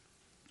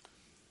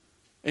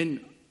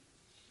 And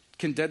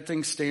can dead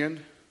things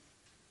stand?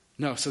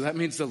 No. So that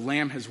means the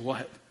Lamb has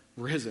what?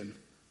 Risen.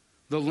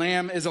 The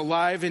Lamb is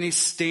alive and he's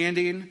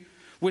standing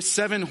with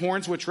 7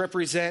 horns, which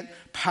represent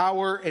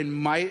power and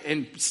might,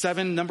 and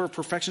 7 number of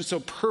perfection. So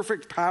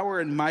perfect power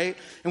and might.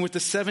 And with the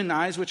 7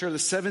 eyes, which are the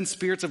 7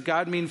 spirits of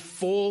God, mean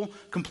full,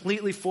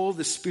 completely full of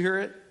the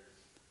Spirit.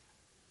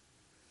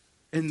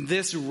 And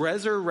this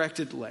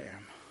resurrected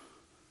Lamb,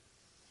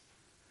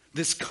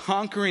 this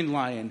conquering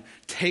Lion,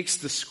 takes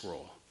the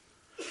scroll.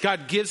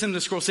 God gives him the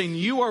scroll saying,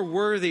 "You are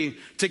worthy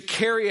to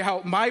carry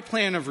out my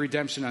plan of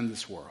redemption on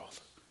this world."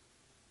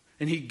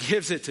 And he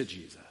gives it to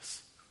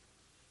Jesus.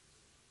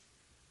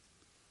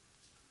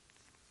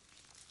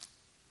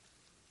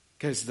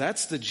 Guys,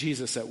 that's the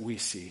Jesus that we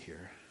see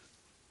here.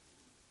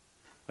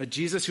 A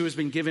Jesus who has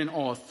been given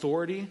all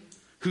authority,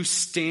 who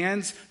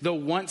stands, though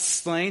once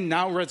slain,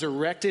 now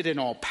resurrected in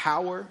all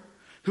power,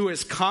 who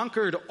has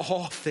conquered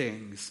all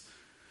things.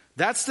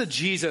 That's the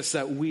Jesus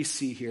that we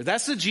see here.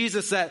 That's the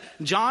Jesus that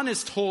John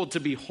is told to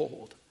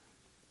behold.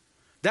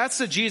 That's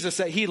the Jesus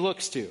that he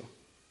looks to.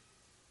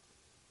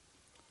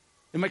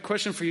 And my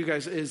question for you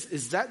guys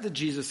is that the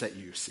Jesus that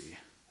you see?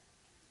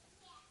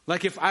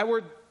 Like if I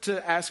were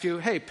to ask you,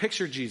 hey,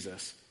 picture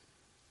Jesus,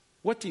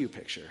 what do you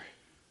picture?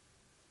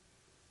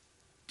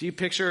 Do you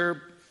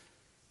picture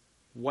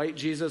white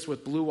Jesus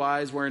with blue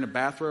eyes wearing a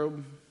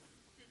bathrobe?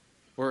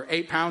 Or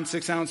 8-pound,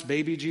 6-ounce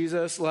baby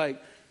Jesus?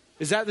 Like,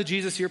 is that the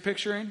Jesus you're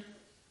picturing?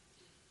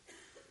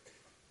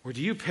 Or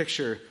do you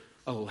picture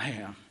a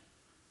lamb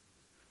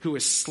who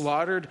is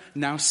slaughtered,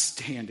 now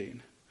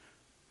standing?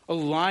 A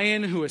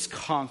lion who has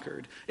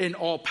conquered in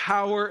all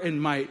power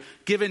and might,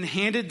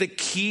 handed the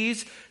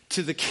keys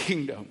to the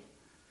kingdom,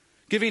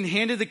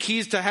 handed the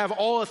keys to have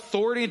all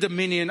authority and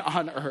dominion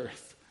on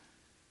earth.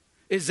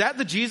 Is that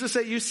the Jesus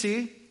that you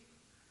see?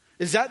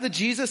 Is that the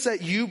Jesus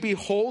that you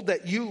behold,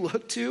 that you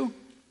look to?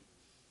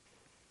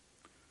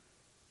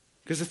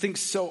 Because I think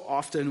so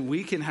often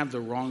we can have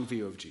the wrong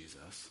view of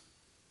Jesus.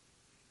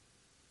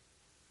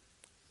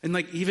 And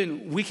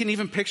we can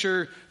even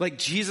picture like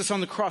Jesus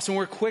on the cross, and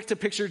we're quick to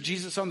picture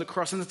Jesus on the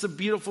cross, and that's a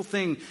beautiful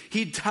thing.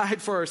 He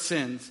died for our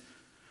sins,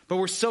 but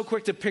we're so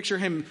quick to picture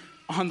him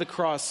on the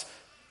cross,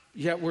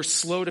 yet we're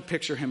slow to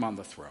picture him on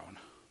the throne.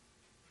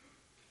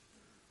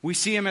 We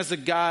see him as the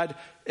God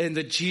and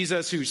the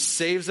Jesus who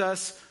saves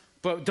us,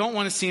 but don't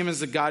want to see him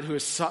as the God who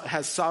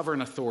has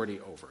sovereign authority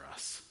over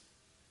us.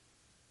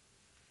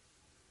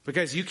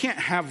 Because you can't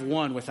have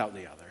one without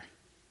the other.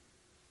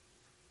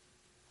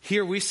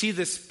 Here we see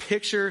this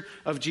picture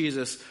of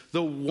Jesus,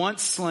 the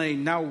once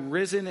slain, now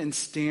risen and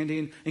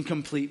standing in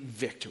complete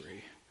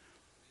victory,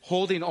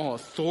 holding all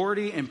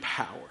authority and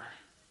power.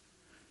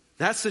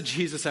 That's the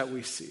Jesus that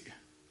we see.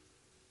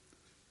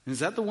 And is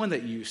that the one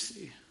that you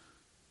see?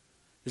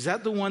 Is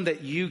that the one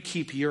that you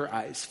keep your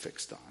eyes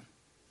fixed on?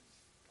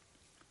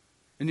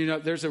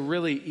 And there's a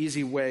really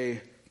easy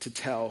way to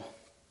tell.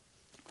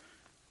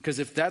 Because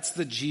if that's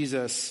the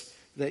Jesus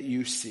that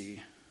you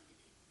see,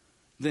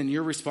 then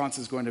your response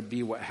is going to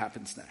be what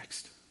happens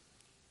next.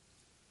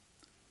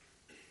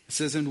 It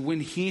says, and when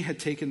he had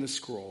taken the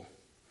scroll,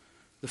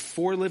 the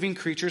 4 living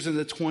creatures and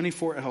the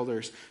 24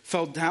 elders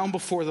fell down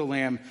before the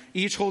Lamb,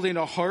 each holding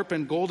a harp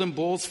and golden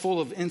bowls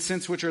full of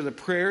incense, which are the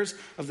prayers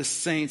of the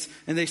saints.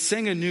 And they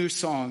sang a new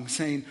song,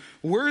 saying,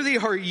 worthy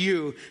are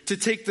you to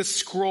take the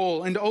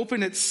scroll and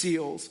open its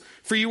seals.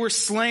 For you were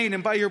slain,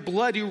 and by your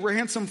blood you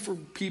ransomed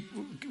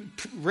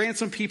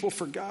people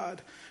for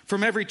God,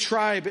 from every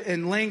tribe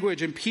and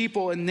language and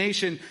people and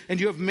nation. And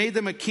you have made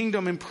them a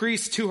kingdom and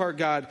priests to our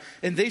God,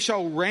 and they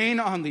shall reign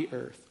on the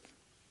earth.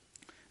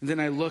 And then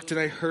I looked and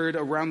I heard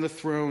around the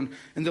throne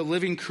and the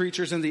living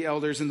creatures and the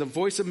elders and the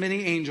voice of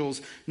many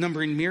angels,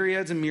 numbering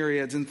myriads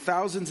and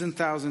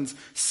thousands,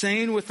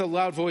 saying with a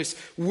loud voice,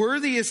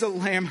 worthy is the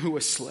Lamb who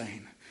was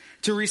slain,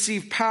 to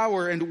receive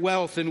power and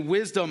wealth and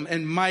wisdom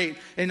and might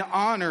and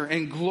honor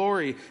and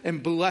glory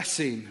and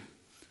blessing.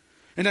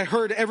 And I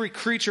heard every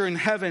creature in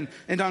heaven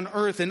and on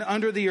earth and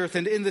under the earth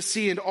and in the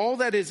sea and all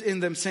that is in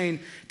them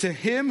saying, to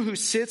him who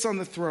sits on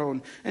the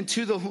throne and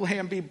to the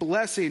Lamb be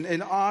blessing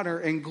and honor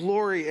and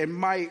glory and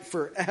might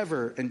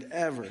forever and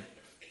ever.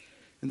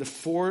 And the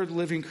 4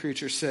 living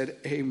creatures said,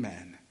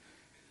 amen.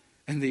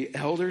 And the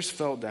elders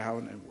fell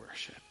down and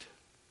worshiped.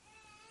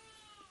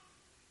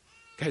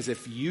 Guys,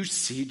 if you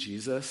see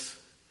Jesus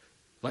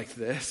like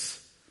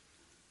this,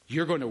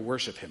 you're going to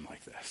worship him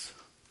like this.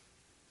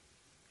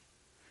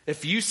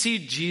 If you see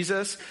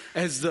Jesus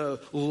as the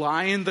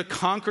lion, the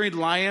conquering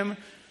lion,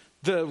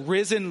 the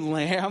risen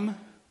lamb,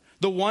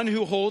 the one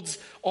who holds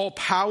all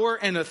power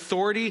and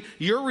authority,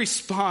 your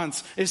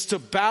response is to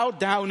bow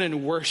down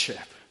and worship.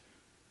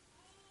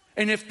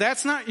 And if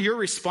that's not your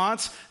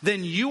response,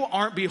 then you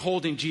aren't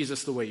beholding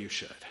Jesus the way you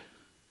should.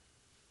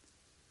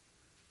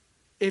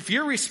 If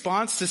your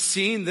response to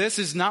seeing this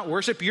is not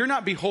worship, you're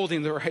not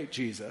beholding the right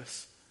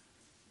Jesus.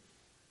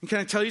 And can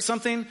I tell you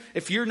something?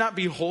 If you're not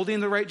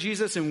beholding the right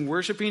Jesus and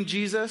worshiping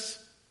Jesus,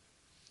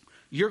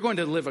 you're going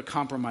to live a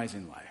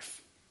compromising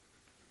life.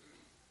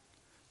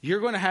 You're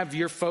going to have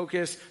your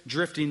focus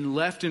drifting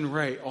left and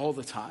right all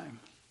the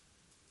time.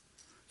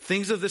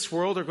 Things of this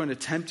world are going to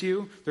tempt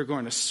you. They're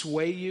going to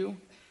sway you.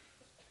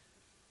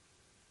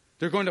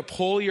 They're going to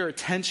pull your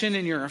attention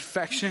and your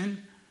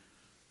affection.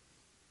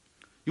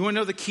 You want to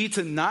know the key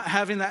to not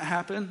having that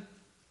happen?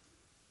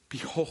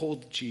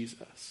 Behold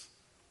Jesus.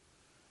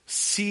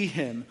 See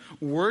him,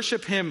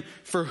 worship him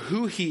for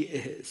who he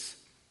is.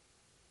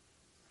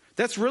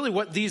 That's really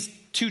what these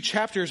 2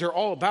 chapters are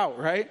all about,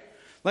 right?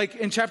 Like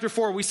in chapter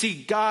 4, we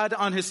see God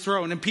on his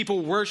throne and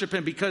people worship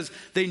him because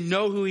they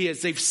know who he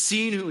is. They've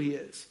seen who he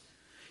is.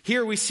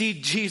 Here we see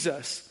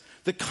Jesus,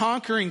 the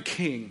conquering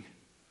king,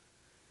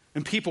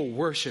 and people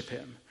worship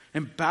him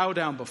and bow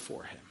down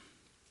before him.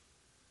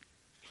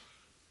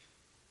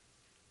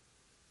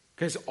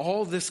 Guys,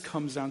 all this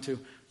comes down to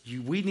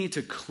we need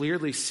to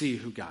clearly see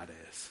who God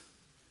is.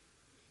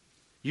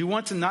 You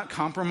want to not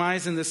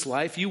compromise in this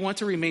life. You want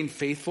to remain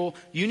faithful.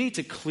 You need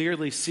to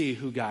clearly see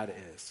who God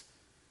is.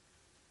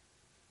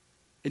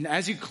 And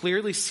as you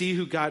clearly see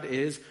who God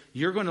is,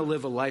 you're going to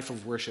live a life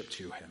of worship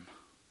to him.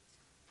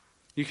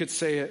 You could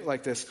say it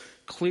like this: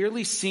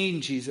 clearly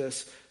seeing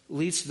Jesus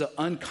leads to the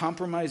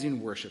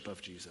uncompromising worship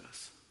of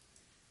Jesus.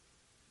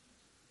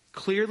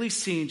 Clearly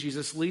seeing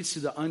Jesus leads to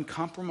the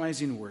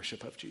uncompromising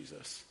worship of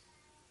Jesus.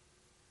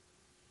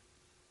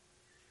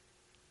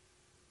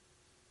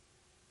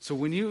 So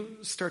when you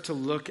start to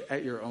look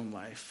at your own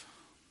life,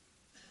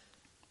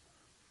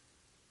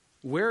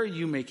 where are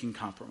you making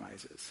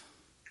compromises?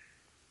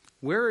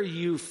 Where are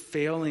you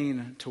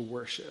failing to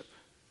worship?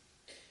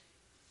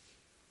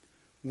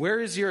 Where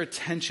is your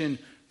attention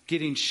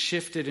getting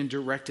shifted and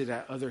directed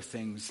at other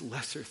things,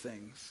 lesser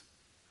things?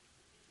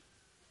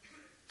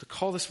 The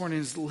call this morning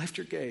is lift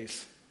your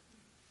gaze.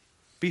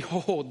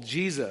 Behold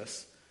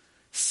Jesus.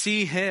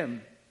 See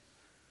him.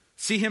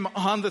 See him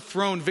on the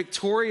throne,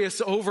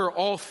 victorious over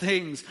all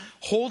things,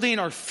 holding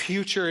our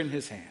future in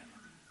his hand.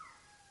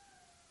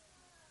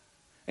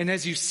 And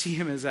as you see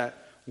him as that,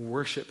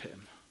 worship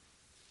him.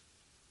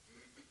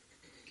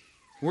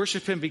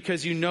 Worship him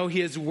because you know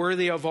he is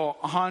worthy of all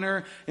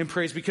honor and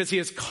praise, because he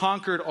has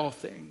conquered all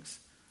things.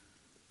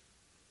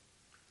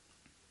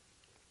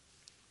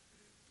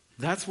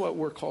 That's what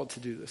we're called to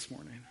do this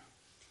morning.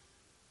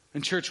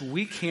 In church,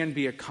 we can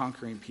be a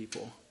conquering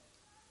people.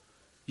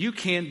 You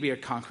can be a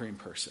conquering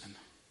person.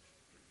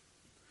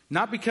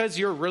 Not because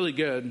you're really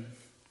good,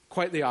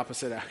 quite the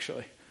opposite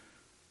actually.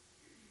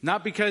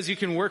 Not because you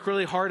can work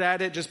really hard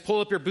at it, just pull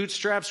up your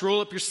bootstraps,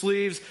 roll up your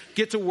sleeves,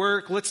 get to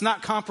work, let's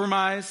not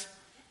compromise.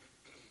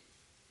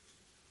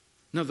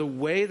 No, the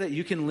way that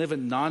you can live a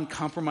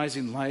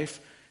non-compromising life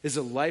is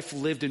a life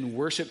lived in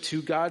worship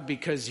to God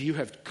because you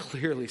have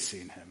clearly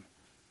seen him.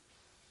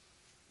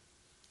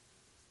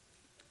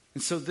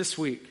 And so this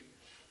week,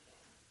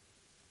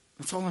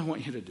 that's all I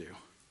want you to do.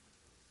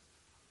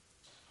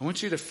 I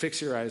want you to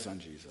fix your eyes on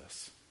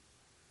Jesus.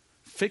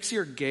 Fix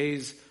your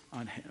gaze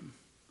on him.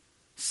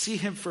 See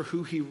him for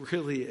who he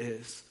really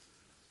is.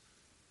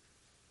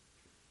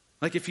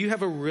 Like if you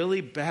have a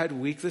really bad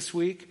week this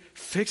week,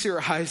 fix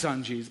your eyes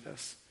on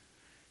Jesus.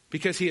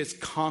 Because he has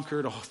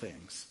conquered all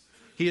things.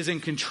 He is in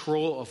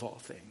control of all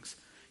things.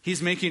 He's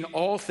making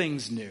all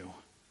things new.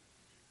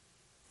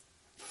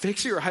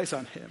 Fix your eyes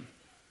on him.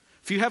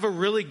 If you have a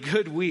really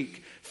good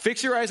week,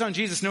 fix your eyes on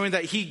Jesus, knowing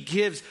that he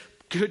gives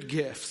good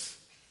gifts.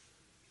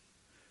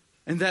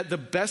 And that the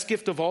best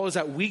gift of all is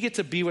that we get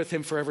to be with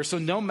him forever. So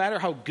no matter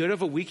how good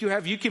of a week you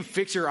have, you can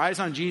fix your eyes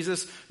on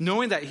Jesus,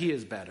 knowing that he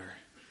is better.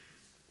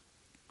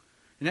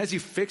 And as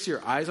you fix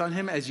your eyes on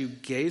him, as you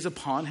gaze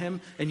upon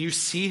him, and you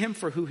see him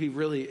for who he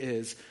really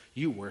is,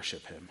 you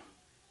worship him.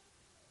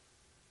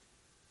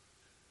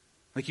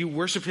 Like you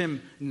worship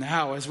him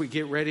now as we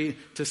get ready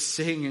to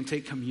sing and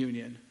take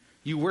communion.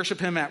 You worship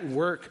him at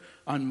work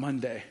on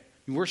Monday.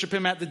 You worship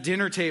him at the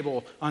dinner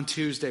table on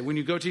Tuesday. When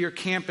you go to your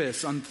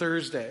campus on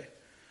Thursday.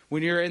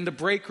 When you're in the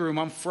break room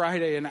on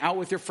Friday and out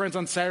with your friends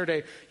on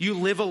Saturday. You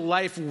live a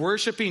life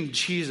worshiping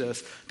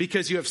Jesus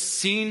because you have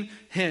seen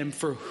him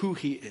for who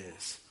he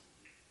is.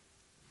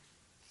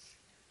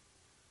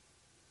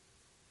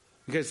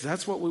 Because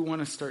that's what we want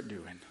to start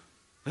doing.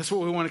 That's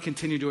what we want to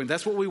continue doing.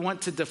 That's what we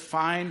want to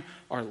define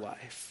our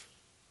life.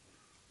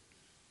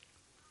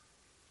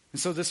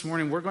 And so this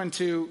morning we're going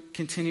to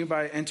continue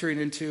by entering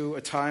into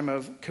a time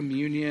of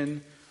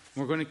communion.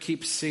 We're going to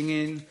keep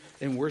singing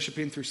and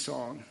worshiping through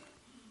song.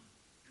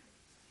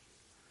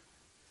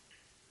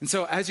 And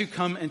so as you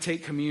come and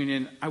take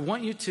communion, I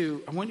want you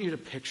to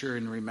picture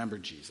and remember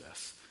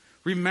Jesus.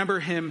 Remember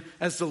him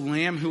as the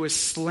Lamb who was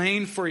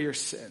slain for your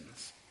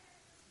sins.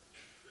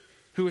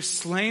 Who was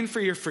slain for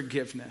your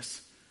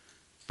forgiveness.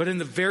 But in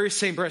the very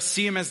same breath,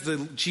 see him as the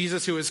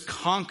Jesus who has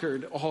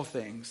conquered all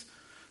things.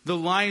 The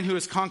Lion who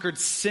has conquered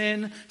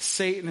sin,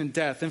 Satan, and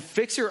death. And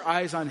fix your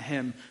eyes on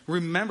him.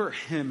 Remember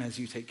him as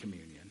you take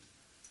communion.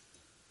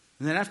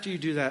 And then after you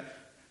do that,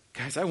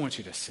 guys, I want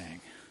you to sing.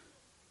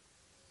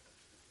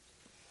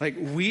 Like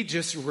we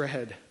just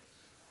read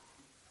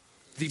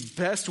the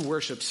best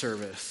worship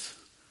service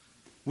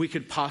we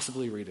could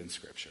possibly read in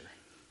Scripture.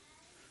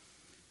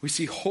 We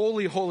see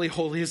holy, holy,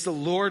 holy is the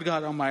Lord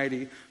God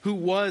Almighty, who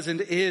was and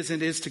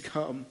is to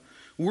come.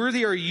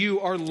 Worthy are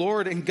you, our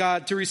Lord and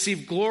God, to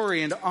receive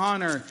glory and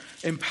honor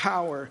and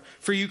power.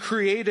 For you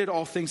created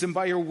all things, and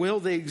by your will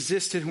they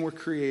existed and were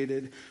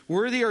created.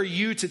 Worthy are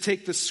you to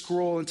take the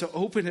scroll and to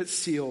open its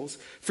seals.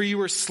 For you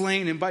were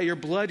slain, and by your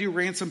blood you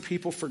ransomed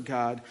people for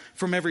God.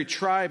 From every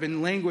tribe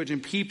and language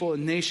and people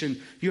and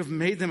nation, you have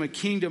made them a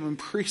kingdom and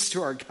priests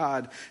to our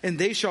God, and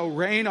they shall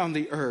reign on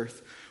the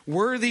earth.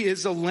 Worthy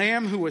is the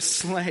Lamb who was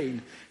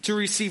slain to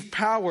receive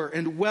power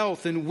and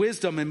wealth and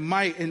wisdom and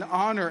might and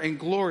honor and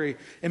glory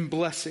and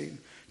blessing.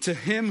 To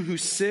him who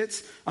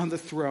sits on the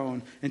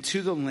throne and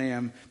to the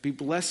Lamb be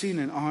blessing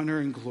and honor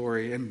and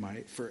glory and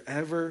might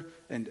forever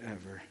and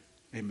ever.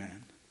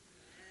 Amen.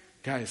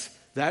 Guys,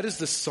 that is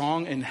the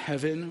song in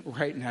heaven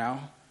right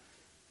now.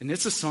 And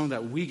it's a song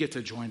that we get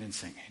to join in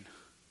singing.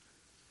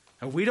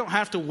 And we don't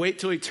have to wait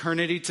till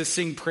eternity to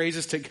sing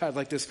praises to God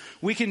like this.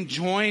 We can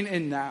join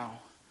in now.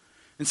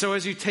 And so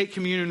as you take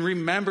communion,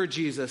 remember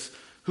Jesus.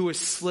 who was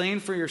slain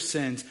for your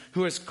sins,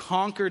 who has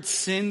conquered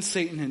sin,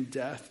 Satan, and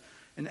death.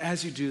 And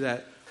as you do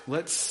that,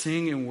 let's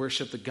sing and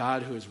worship the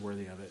God who is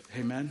worthy of it.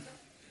 Amen?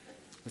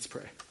 Let's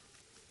pray.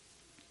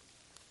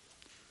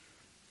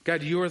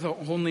 God, you are the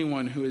only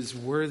one who is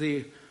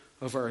worthy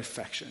of our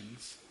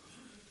affections,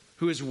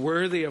 who is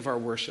worthy of our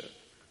worship.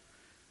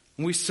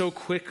 And we so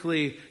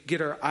quickly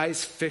get our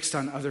eyes fixed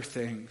on other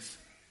things,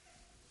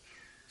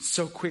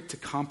 so quick to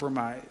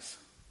compromise.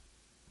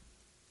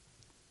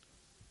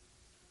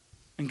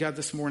 And God,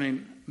 this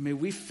morning, may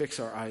we fix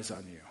our eyes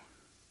on you,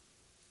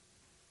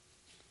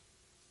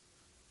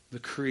 the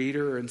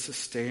creator and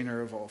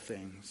sustainer of all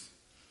things,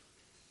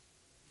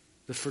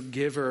 the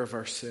forgiver of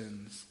our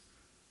sins,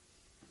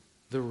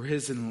 the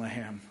risen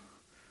Lamb,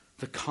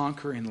 the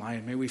conquering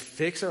Lion. May we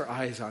fix our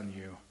eyes on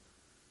you.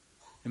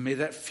 And may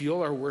that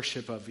fuel our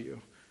worship of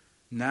you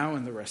now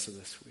and the rest of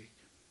this week.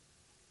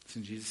 It's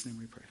in Jesus' name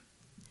we pray.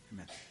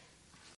 Amen.